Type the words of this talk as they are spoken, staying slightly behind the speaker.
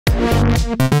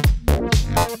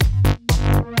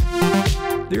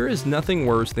There is nothing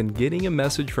worse than getting a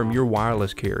message from your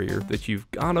wireless carrier that you've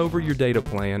gone over your data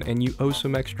plan and you owe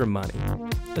some extra money,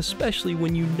 especially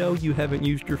when you know you haven't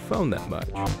used your phone that much.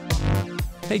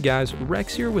 Hey guys,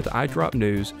 Rex here with iDrop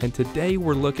News, and today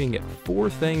we're looking at 4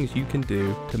 things you can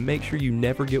do to make sure you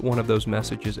never get one of those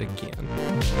messages again.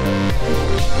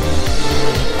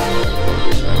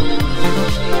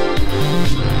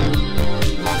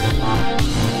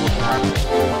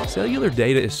 Cellular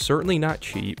data is certainly not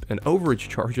cheap, and overage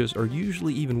charges are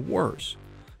usually even worse,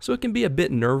 so it can be a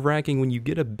bit nerve-wracking when you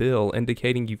get a bill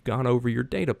indicating you've gone over your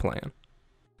data plan.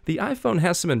 The iPhone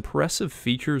has some impressive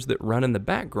features that run in the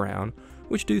background,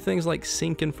 which do things like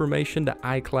sync information to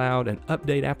iCloud and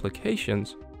update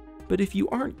applications, but if you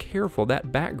aren't careful,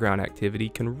 that background activity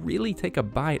can really take a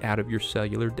bite out of your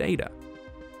cellular data.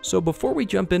 So before we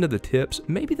jump into the tips,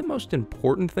 maybe the most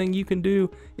important thing you can do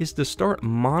is to start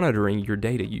monitoring your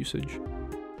data usage.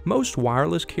 Most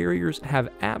wireless carriers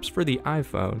have apps for the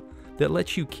iPhone that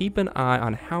let you keep an eye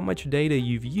on how much data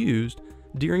you've used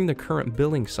during the current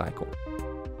billing cycle.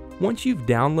 Once you've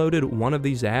downloaded one of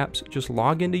these apps, just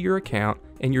log into your account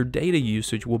and your data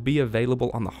usage will be available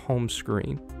on the home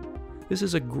screen. This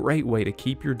is a great way to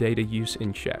keep your data use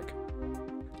in check.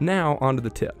 Now onto the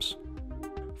tips.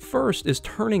 First is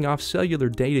turning off cellular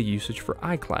data usage for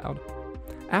iCloud.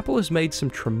 Apple has made some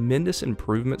tremendous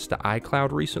improvements to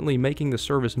iCloud recently, making the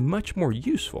service much more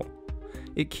useful.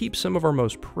 It keeps some of our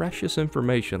most precious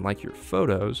information, like your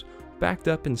photos, backed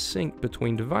up and synced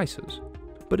between devices.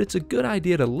 But it's a good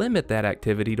idea to limit that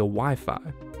activity to Wi-Fi.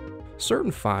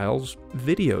 Certain files,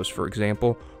 videos for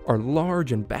example, are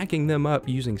large, and backing them up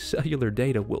using cellular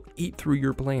data will eat through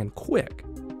your plan quick.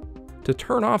 To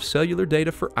turn off cellular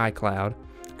data for iCloud,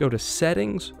 go to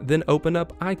Settings, then open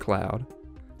up iCloud,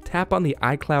 tap on the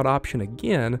iCloud option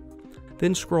again,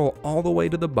 then scroll all the way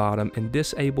to the bottom and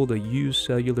disable the Use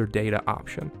Cellular Data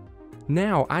option.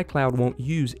 Now iCloud won't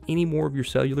use any more of your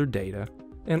cellular data,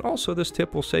 and also this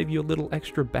tip will save you a little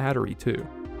extra battery too.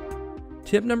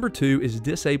 Tip number 2 is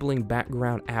disabling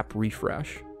background app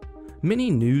refresh. Many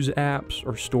news apps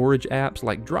or storage apps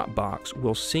like Dropbox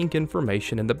will sync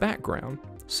information in the background,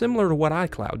 similar to what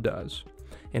iCloud does.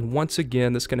 And once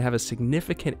again, this can have a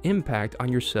significant impact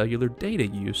on your cellular data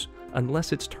use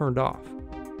unless it's turned off.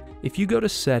 If you go to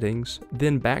Settings,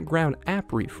 then Background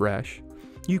App Refresh,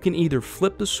 you can either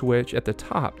flip the switch at the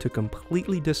top to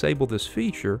completely disable this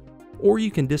feature, or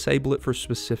you can disable it for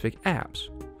specific apps.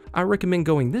 I recommend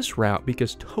going this route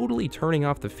because totally turning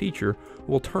off the feature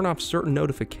will turn off certain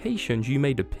notifications you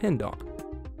may depend on.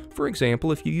 For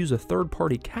example, if you use a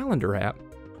third-party calendar app,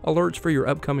 alerts for your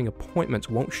upcoming appointments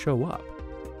won't show up.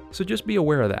 So just be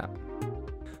aware of that.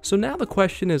 So now the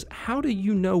question is, how do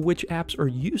you know which apps are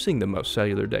using the most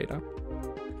cellular data?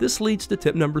 This leads to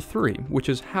tip number 3, which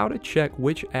is how to check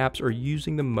which apps are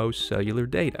using the most cellular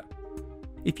data.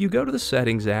 If you go to the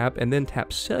Settings app and then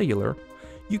tap Cellular,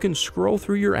 you can scroll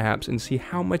through your apps and see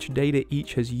how much data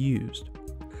each has used.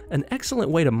 An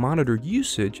excellent way to monitor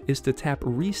usage is to tap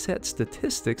Reset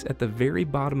Statistics at the very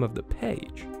bottom of the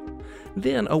page.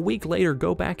 Then, a week later,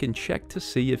 go back and check to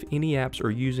see if any apps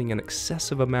are using an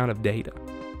excessive amount of data.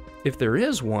 If there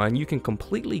is one, you can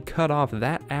completely cut off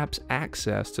that app's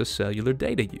access to cellular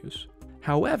data use.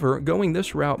 However, going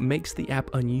this route makes the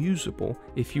app unusable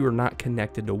if you are not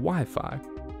connected to Wi-Fi.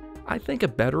 I think a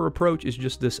better approach is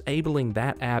just disabling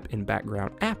that app in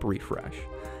Background App Refresh.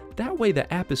 That way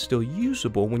the app is still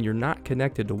usable when you're not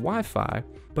connected to Wi-Fi,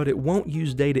 but it won't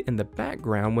use data in the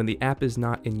background when the app is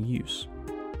not in use.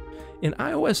 In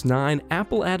iOS 9,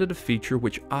 Apple added a feature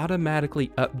which automatically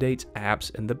updates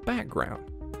apps in the background.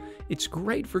 It's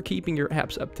great for keeping your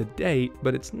apps up to date,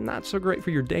 but it's not so great for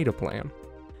your data plan.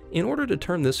 In order to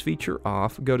turn this feature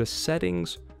off, go to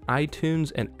Settings,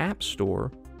 iTunes, and App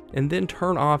Store, and then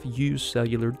turn off Use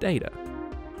Cellular Data.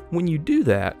 When you do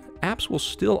that, apps will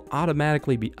still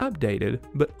automatically be updated,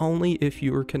 but only if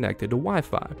you are connected to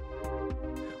Wi-Fi.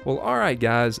 Well, alright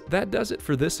guys, that does it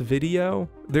for this video.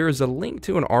 There is a link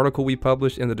to an article we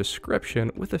published in the description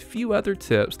with a few other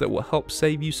tips that will help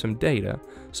save you some data,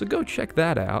 so go check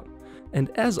that out.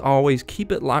 And as always,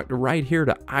 keep it locked right here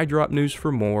to iDrop News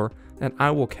for more, and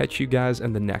I will catch you guys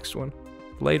in the next one.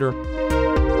 Later.